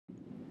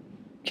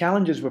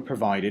Challengers were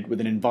provided with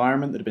an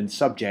environment that had been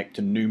subject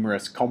to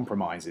numerous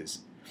compromises.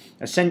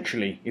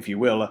 Essentially, if you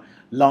will, a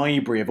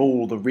library of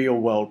all the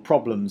real-world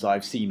problems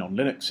I've seen on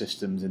Linux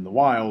systems in the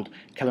wild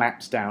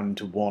collapsed down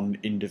into one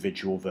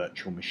individual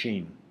virtual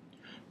machine.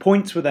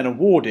 Points were then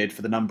awarded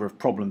for the number of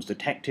problems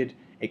detected,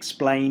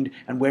 explained,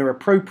 and where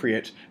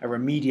appropriate, a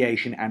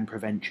remediation and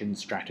prevention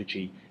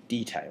strategy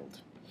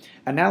detailed.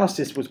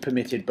 Analysis was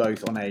permitted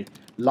both on a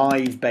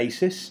live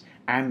basis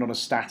and on a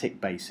static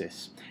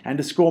basis, and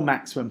to score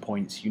maximum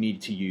points you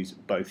needed to use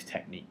both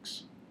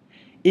techniques.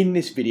 In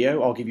this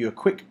video I'll give you a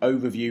quick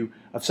overview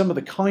of some of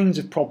the kinds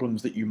of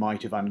problems that you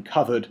might have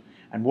uncovered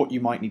and what you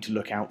might need to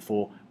look out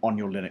for on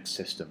your Linux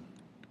system.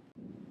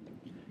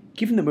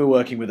 Given that we're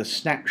working with a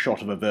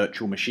snapshot of a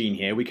virtual machine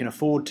here, we can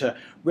afford to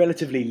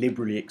relatively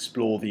liberally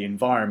explore the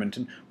environment,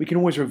 and we can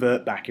always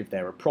revert back if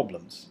there are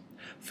problems.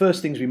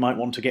 First things, we might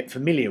want to get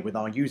familiar with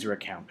our user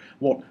account,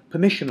 what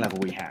permission level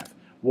we have,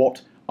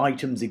 what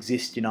items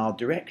exist in our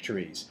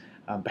directories.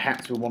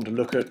 Perhaps we'll want to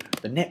look at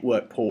the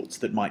network ports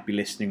that might be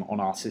listening on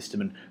our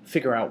system and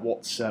figure out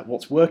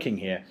what's working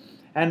here.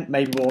 And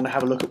maybe we'll want to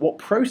have a look at what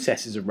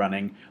processes are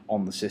running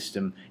on the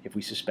system if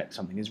we suspect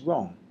something is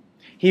wrong.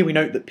 Here we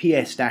note that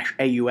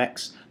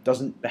ps-aux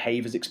doesn't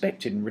behave as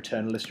expected and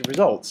return a list of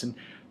results, and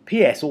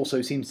PS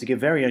also seems to give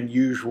very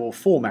unusual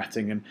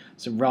formatting and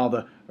some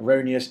rather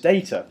erroneous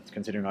data,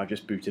 considering I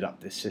just booted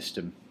up this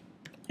system.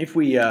 If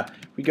we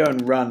go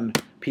and run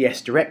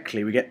PS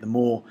directly, we get the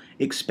more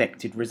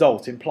expected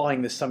result,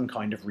 implying there's some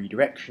kind of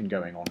redirection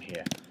going on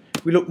here.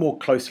 If we look more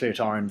closely at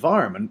our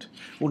environment,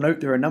 we'll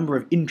note there are a number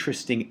of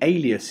interesting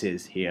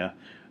aliases here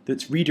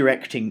that's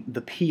redirecting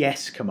the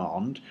ps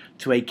command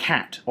to a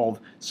cat of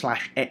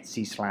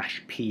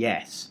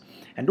 /etc/ps.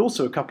 And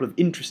also a couple of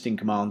interesting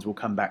commands we'll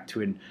come back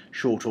to in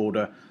short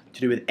order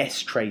to do with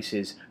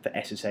straces for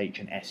SSH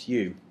and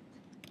SU.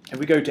 If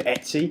we go to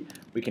etc,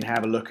 we can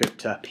have a look at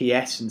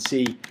ps and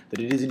see that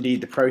it is indeed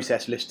the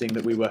process listing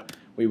that we were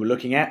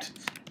looking at.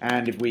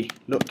 And if we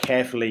look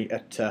carefully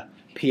at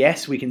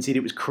ps, we can see that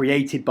it was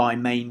created by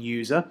main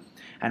user,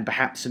 and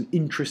perhaps some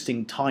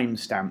interesting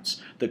timestamps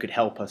that could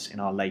help us in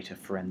our later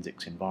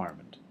forensics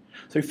environment.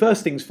 So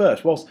first things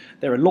first, whilst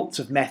there are lots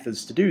of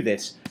methods to do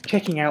this,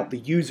 checking out the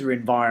user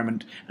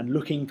environment and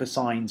looking for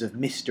signs of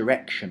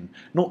misdirection,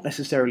 not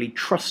necessarily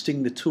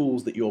trusting the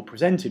tools that you're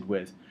presented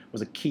with,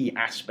 was a key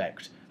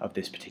aspect of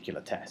this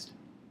particular test.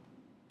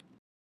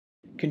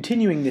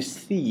 Continuing this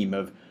theme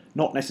of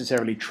not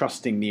necessarily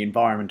trusting the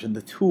environment and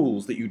the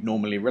tools that you'd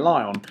normally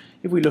rely on,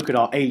 if we look at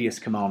our alias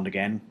command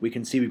again, we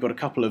can see we've got a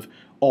couple of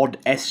odd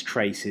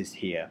straces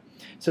here.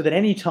 So that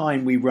any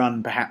time we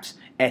run perhaps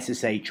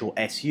SSH or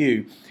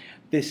SU,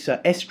 this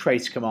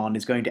strace command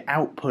is going to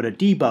output a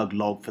debug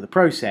log for the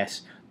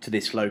process to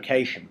this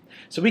location.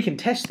 So we can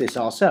test this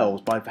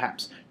ourselves by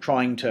perhaps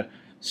trying to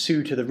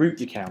su to the root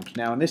account.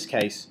 Now in this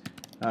case,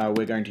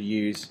 we're going to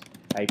use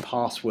a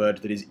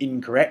password that is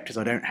incorrect, as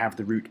I don't have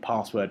the root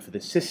password for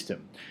this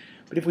system.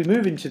 But if we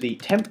move into the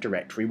temp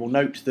directory, we'll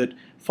note that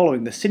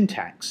following the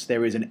syntax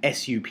there is an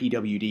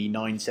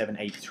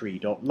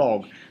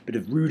supwd9783.log, bit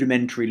of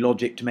rudimentary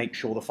logic to make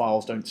sure the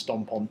files don't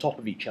stomp on top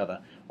of each other,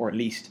 or at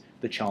least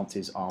the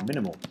chances are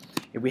minimal.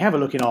 If we have a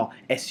look in our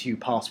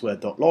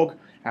supassword.log,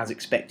 as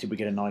expected we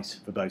get a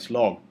nice verbose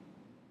log.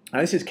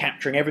 Now this is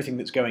capturing everything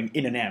that's going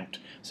in and out,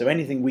 so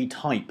anything we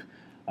type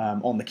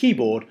on the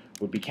keyboard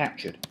would be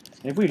captured.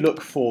 And if we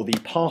look for the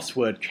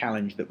password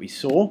challenge that we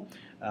saw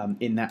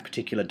in that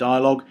particular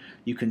dialog,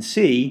 you can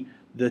see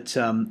that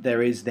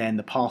there is then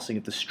the passing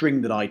of the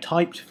string that I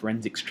typed,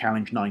 forensics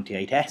challenge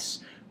 98s,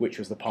 which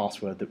was the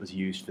password that was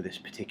used for this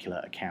particular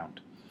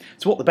account.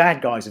 So what the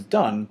bad guys have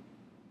done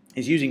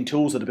is, using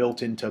tools that are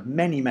built into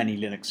many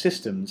Linux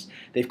systems,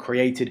 they've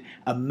created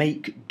a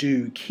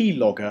make-do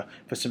keylogger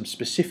for some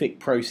specific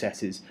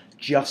processes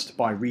just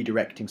by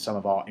redirecting some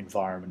of our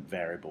environment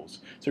variables.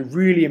 So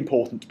really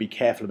important to be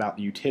careful about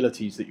the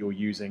utilities that you're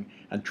using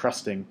and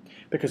trusting,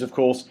 because of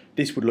course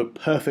this would look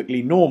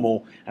perfectly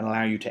normal and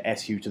allow you to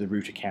SU to the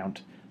root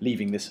account,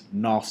 leaving this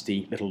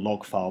nasty little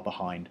log file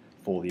behind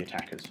for the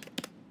attackers.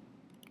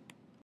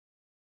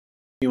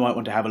 You might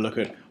want to have a look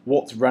at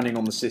what's running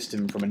on the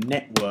system from a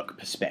network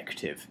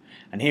perspective.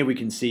 And here we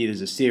can see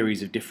there's a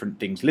series of different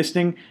things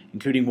listening,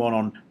 including one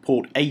on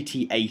port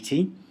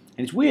 8080.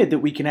 And it's weird that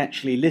we can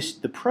actually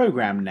list the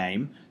program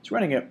name. It's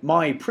running at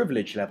my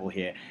privilege level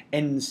here,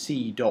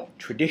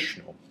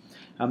 nc.traditional.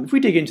 If we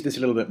dig into this a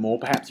little bit more,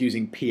 perhaps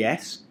using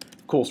ps,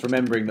 of course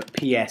remembering that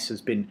ps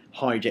has been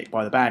hijacked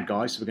by the bad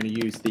guys, so we're going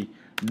to use the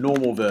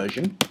normal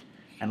version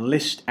and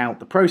list out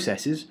the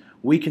processes.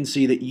 We can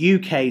see that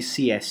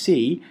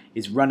UKCSC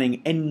is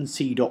running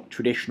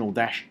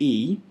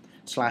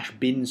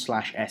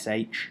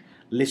nc.traditional-e/bin/sh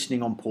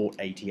listening on port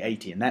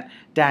 8080, and that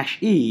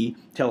 -e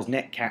tells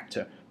netcat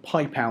to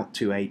pipe out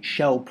to a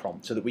shell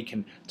prompt so that we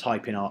can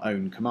type in our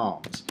own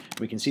commands.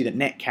 We can see that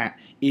netcat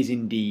is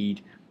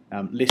indeed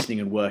listening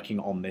and working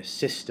on this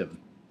system.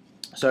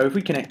 So if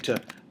we connect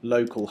to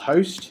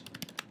localhost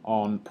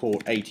on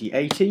port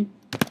 8080,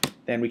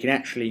 then we can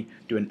actually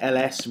do an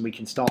ls and we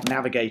can start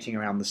navigating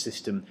around the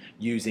system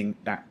using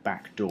that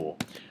backdoor.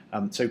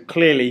 So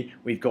clearly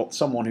we've got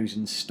someone who's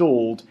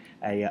installed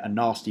a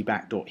nasty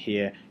backdoor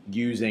here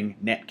using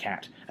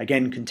Netcat.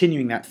 Again,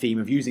 continuing that theme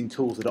of using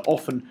tools that are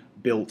often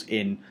built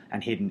in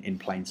and hidden in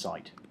plain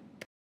sight.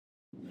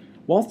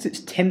 Whilst it's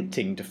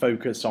tempting to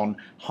focus on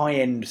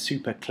high-end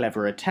super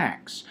clever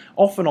attacks,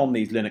 often on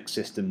these Linux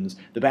systems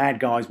the bad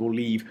guys will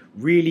leave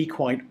really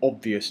quite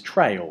obvious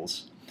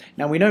trails.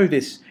 Now we know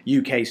this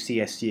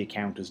UKCSC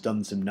account has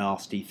done some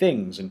nasty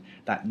things, and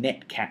that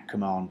netcat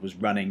command was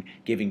running,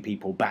 giving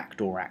people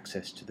backdoor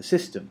access to the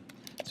system.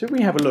 So if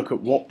we have a look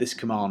at what this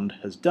command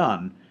has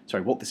done,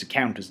 what this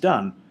account has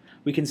done,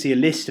 we can see a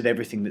list of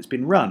everything that's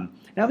been run.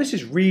 Now this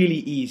is really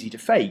easy to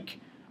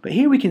fake, but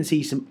here we can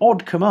see some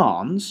odd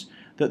commands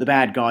that the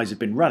bad guys have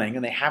been running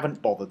and they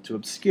haven't bothered to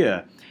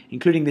obscure,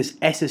 including this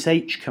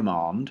SSH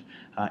command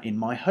in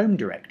my home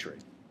directory,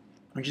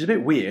 which is a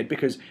bit weird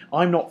because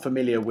I'm not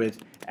familiar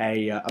with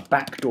a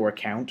backdoor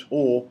account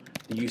or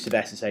the use of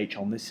SSH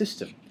on this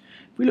system.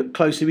 If we look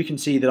closely, we can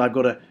see that I've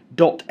got a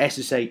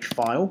 .ssh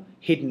file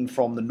hidden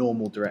from the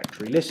normal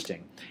directory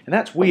listing, and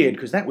that's weird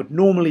because that would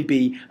normally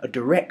be a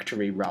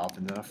directory rather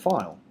than a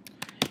file.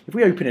 If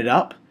we open it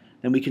up,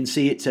 then we can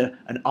see it's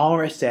an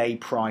RSA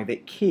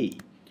private key.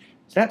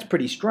 So that's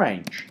pretty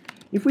strange.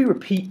 If we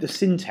repeat the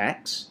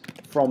syntax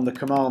from the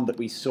command that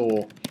we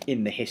saw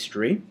in the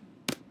history,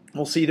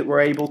 we'll see that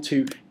we're able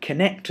to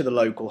connect to the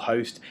local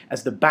host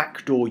as the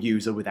backdoor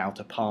user without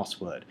a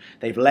password.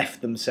 They've left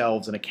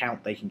themselves an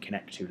account they can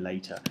connect to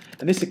later.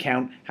 And this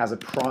account has a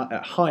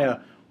higher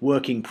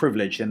working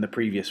privilege than the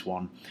previous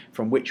one,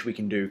 from which we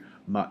can do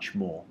much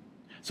more.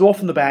 So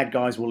often the bad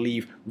guys will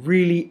leave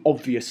really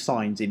obvious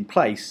signs in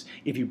place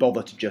if you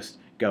bother to just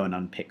go and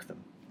unpick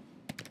them.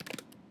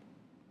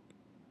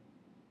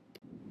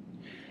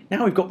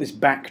 Now we've got this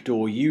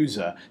backdoor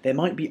user, there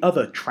might be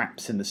other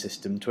traps in the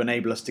system to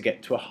enable us to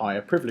get to a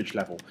higher privilege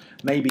level.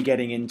 Maybe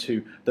getting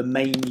into the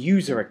main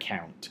user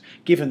account,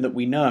 given that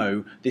we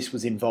know this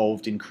was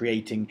involved in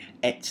creating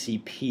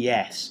etc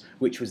ps,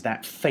 which was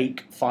that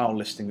fake file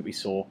listing that we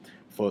saw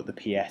for the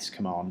ps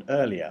command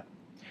earlier.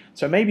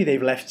 So maybe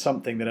they've left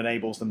something that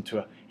enables them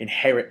to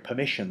inherit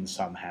permissions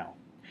somehow.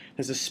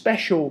 There's a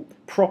special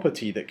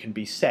property that can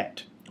be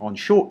set on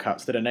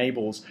shortcuts that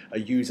enables a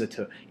user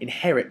to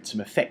inherit some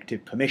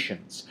effective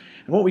permissions.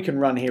 And what we can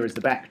run here as the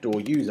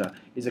backdoor user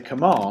is a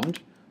command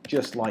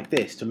just like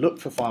this to look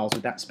for files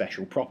with that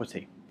special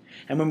property.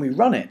 And when we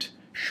run it,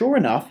 sure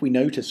enough, we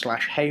know to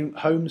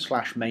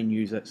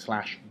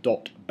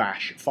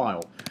 /home/main/user/.bash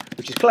file,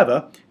 which is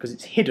clever because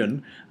it's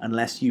hidden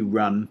unless you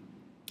run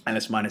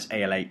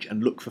ls-alh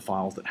and look for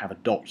files that have a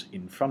dot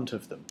in front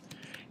of them.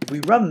 If we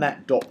run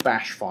that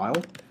 .bash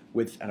file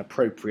with an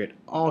appropriate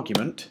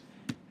argument,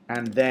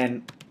 and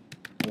then,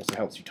 also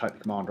helps you type the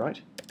command right,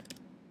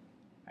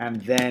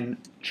 and then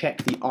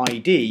check the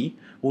ID,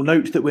 we'll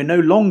note that we're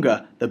no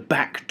longer the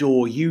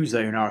backdoor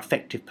user in our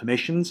effective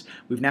permissions.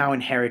 We've now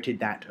inherited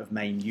that of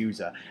main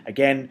user,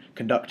 again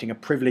conducting a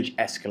privilege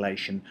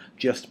escalation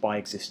just by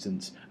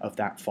existence of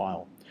that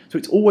file. So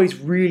it's always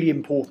really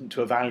important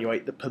to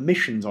evaluate the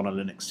permissions on a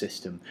Linux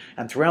system,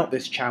 and throughout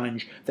this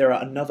challenge there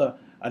are a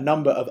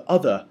number of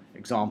other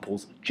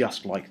examples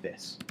just like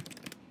this.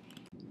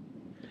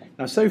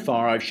 Now so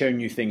far I've shown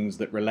you things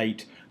that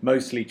relate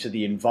mostly to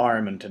the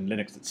environment and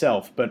Linux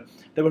itself, but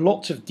there were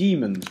lots of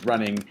daemons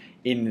running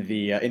in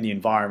the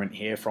environment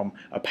here, from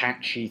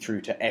Apache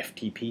through to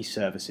FTP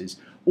services,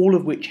 all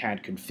of which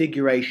had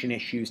configuration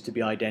issues to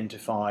be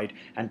identified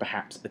and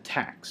perhaps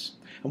attacks.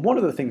 And one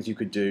of the things you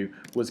could do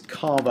was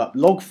carve up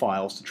log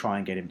files to try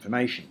and get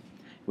information.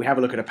 If we have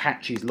a look at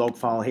Apache's log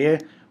file here,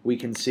 we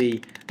can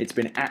see it's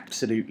been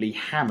absolutely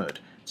hammered.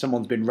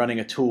 Someone's been running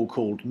a tool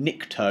called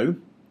Nikto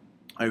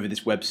over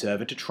this web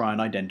server to try and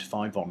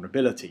identify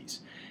vulnerabilities.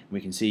 And we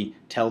can see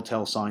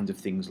telltale signs of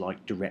things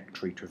like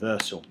directory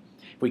traversal.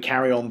 If we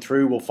carry on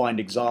through, we'll find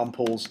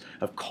examples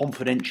of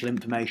confidential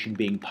information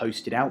being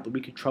posted out that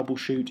we could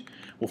troubleshoot.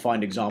 We'll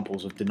find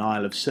examples of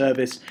denial of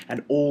service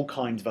and all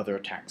kinds of other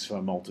attacks from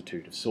a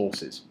multitude of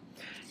sources.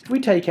 If we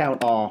take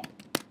out our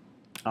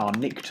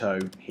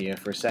Nikto here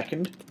for a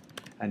second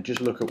and just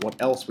look at what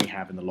else we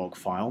have in the log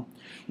file,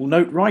 we'll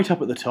note right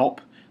up at the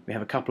top we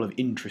have a couple of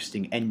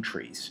interesting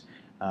entries.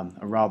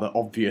 A rather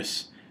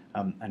obvious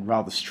and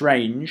rather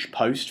strange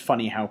post,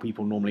 funny how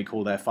people normally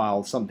call their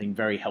files something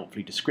very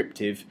helpfully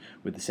descriptive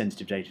with the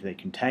sensitive data they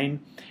contain,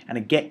 and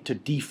a get to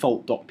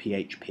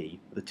default.php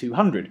with a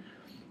 200,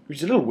 which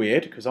is a little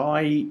weird because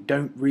I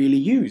don't really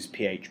use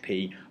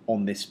PHP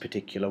on this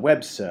particular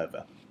web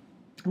server.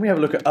 When we have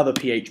a look at other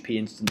PHP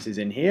instances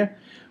in here,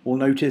 we'll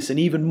notice an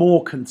even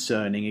more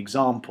concerning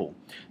example,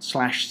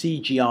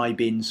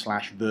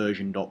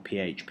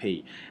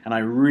 /cgibin/version.php, and I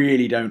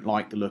really don't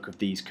like the look of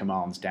these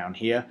commands down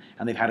here,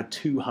 and they've had a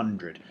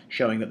 200,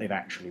 showing that they've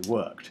actually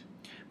worked.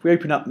 If we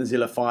open up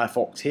Mozilla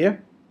Firefox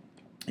here,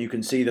 you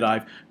can see that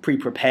I've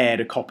pre-prepared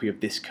a copy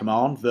of this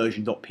command,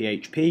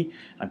 version.php.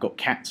 I've got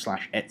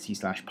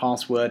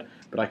cat/etc/password,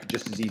 but I could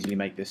just as easily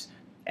make this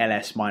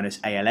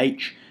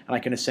ls-alh, and I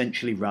can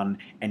essentially run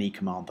any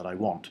command that I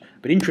want.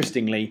 But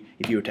interestingly,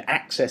 if you were to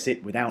access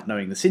it without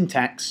knowing the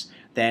syntax,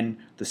 then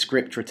the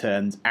script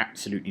returns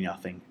absolutely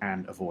nothing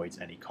and avoids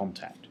any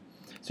contact.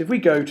 So if we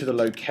go to the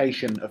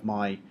location of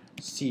my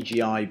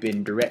CGI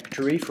bin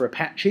directory for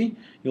Apache,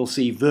 you'll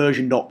see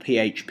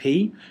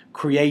version.php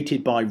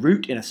created by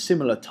root in a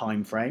similar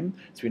time frame.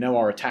 So we know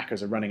our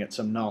attackers are running at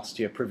some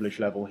nastier privilege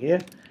level here.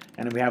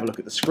 And if we have a look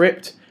at the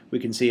script, we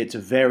can see it's a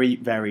very,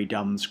 very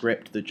dumb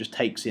script that just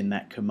takes in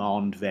that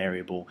command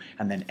variable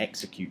and then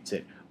executes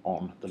it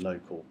on the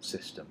local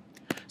system.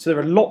 So there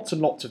are lots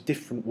and lots of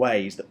different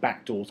ways that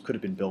backdoors could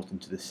have been built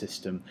into the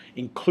system,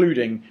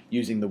 including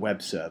using the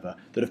web server,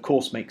 that of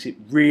course makes it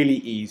really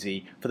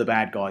easy for the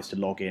bad guys to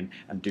log in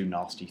and do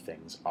nasty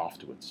things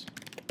afterwards.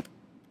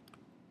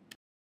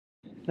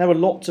 There were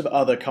lots of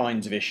other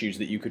kinds of issues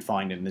that you could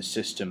find in this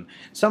system,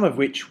 some of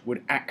which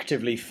would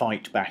actively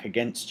fight back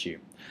against you.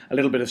 A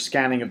little bit of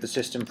scanning of the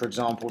system, for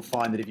example, would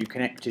find that if you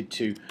connected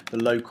to the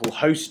local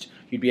host,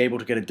 you'd be able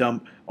to get a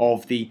dump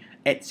of the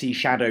etc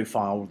shadow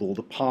file with all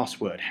the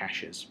password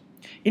hashes.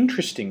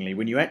 Interestingly,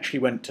 when you actually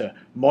went to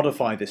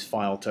modify this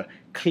file to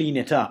clean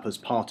it up as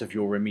part of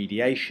your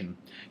remediation,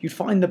 you'd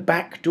find the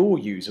backdoor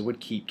user would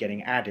keep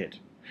getting added.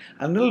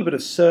 And a little bit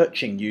of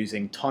searching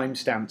using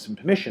timestamps and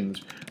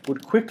permissions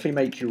would quickly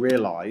make you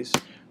realise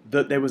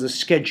that there was a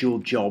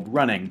scheduled job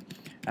running.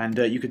 And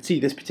you could see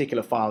this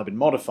particular file had been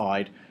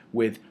modified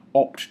with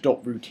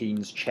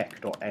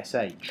opt.routinscheck.sh.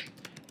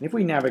 And if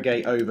we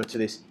navigate over to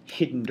this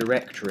hidden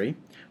directory,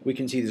 we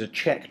can see there's a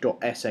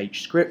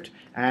check.sh script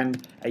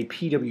and a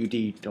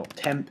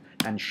pwd.temp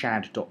and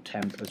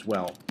shad.temp as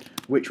well,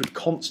 which would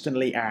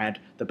constantly add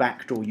the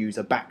backdoor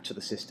user back to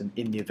the system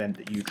in the event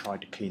that you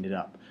tried to clean it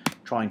up,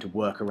 trying to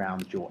work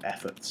around your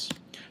efforts.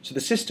 So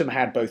the system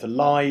had both a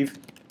live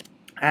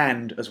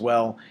and as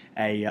well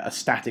a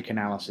static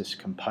analysis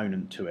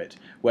component to it,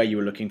 where you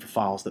were looking for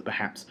files that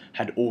perhaps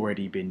had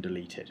already been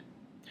deleted.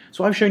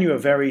 So I've shown you a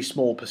very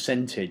small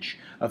percentage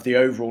of the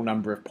overall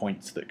number of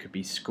points that could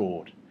be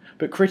scored.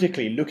 But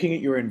critically, looking at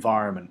your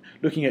environment,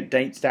 looking at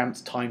date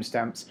stamps,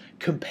 timestamps,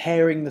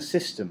 comparing the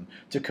system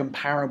to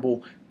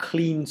comparable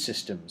clean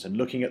systems and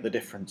looking at the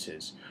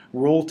differences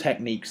were all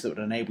techniques that would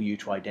enable you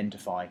to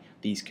identify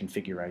these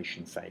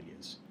configuration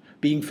failures.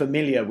 Being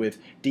familiar with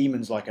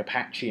daemons like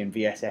Apache and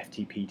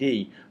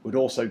VSFTPD would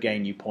also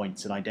gain you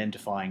points in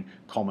identifying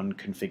common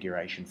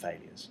configuration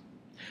failures.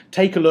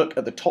 Take a look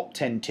at the top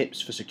 10 tips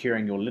for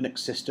securing your Linux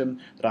system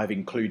that I've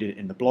included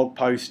in the blog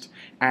post,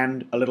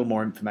 and a little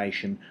more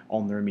information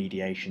on the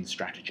remediation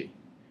strategy.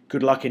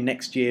 Good luck in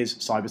next year's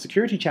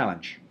cybersecurity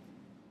challenge.